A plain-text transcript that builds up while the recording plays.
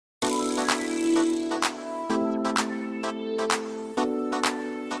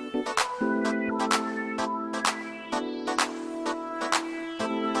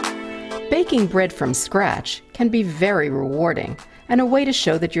Baking bread from scratch can be very rewarding and a way to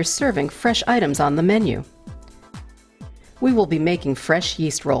show that you're serving fresh items on the menu. We will be making fresh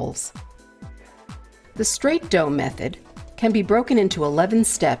yeast rolls. The straight dough method can be broken into 11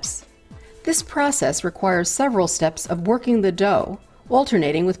 steps. This process requires several steps of working the dough,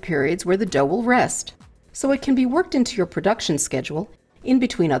 alternating with periods where the dough will rest, so it can be worked into your production schedule in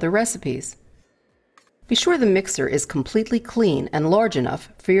between other recipes. Be sure the mixer is completely clean and large enough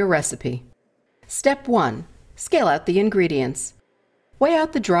for your recipe. Step 1. Scale out the ingredients. Weigh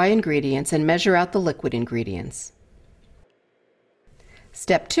out the dry ingredients and measure out the liquid ingredients.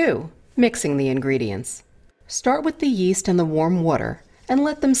 Step 2. Mixing the ingredients. Start with the yeast and the warm water and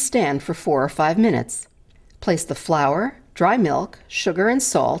let them stand for 4 or 5 minutes. Place the flour, dry milk, sugar, and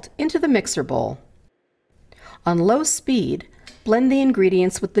salt into the mixer bowl. On low speed, blend the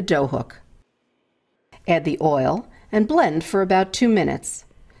ingredients with the dough hook. Add the oil and blend for about 2 minutes.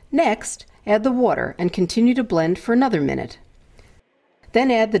 Next, add the water and continue to blend for another minute.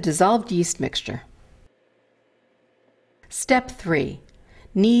 Then add the dissolved yeast mixture. Step 3.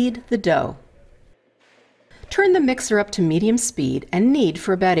 Knead the dough. Turn the mixer up to medium speed and knead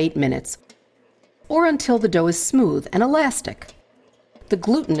for about 8 minutes, or until the dough is smooth and elastic. The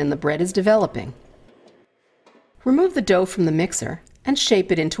gluten in the bread is developing. Remove the dough from the mixer and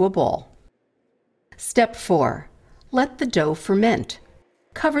shape it into a ball. Step 4. Let the dough ferment.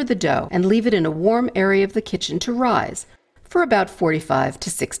 Cover the dough and leave it in a warm area of the kitchen to rise for about 45 to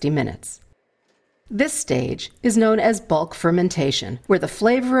 60 minutes. This stage is known as bulk fermentation, where the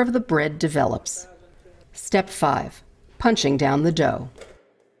flavor of the bread develops. Step 5. Punching down the dough.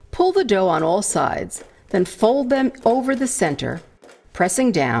 Pull the dough on all sides, then fold them over the center,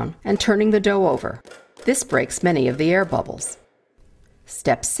 pressing down and turning the dough over. This breaks many of the air bubbles.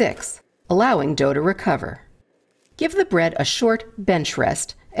 Step 6. Allowing dough to recover. Give the bread a short bench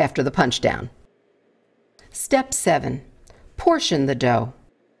rest after the punch down. Step 7. Portion the dough.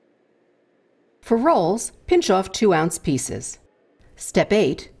 For rolls, pinch off 2-ounce pieces. Step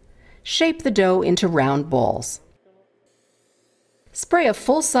 8. Shape the dough into round balls. Spray a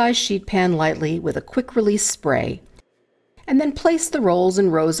full-size sheet pan lightly with a quick-release spray, and then place the rolls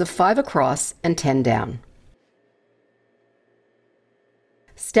in rows of 5 across and 10 down.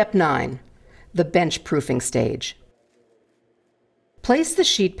 Step 9. The bench proofing stage. Place the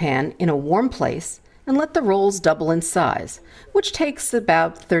sheet pan in a warm place and let the rolls double in size, which takes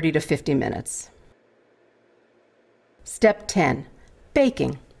about 30 to 50 minutes. Step 10.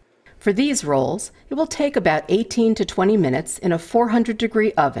 Baking. For these rolls, it will take about 18 to 20 minutes in a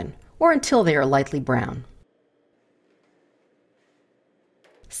 400-degree oven, or until they are lightly brown.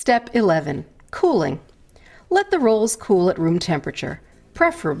 Step 11. Cooling. Let the rolls cool at room temperature,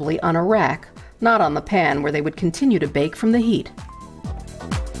 preferably on a rack, not on the pan where they would continue to bake from the heat.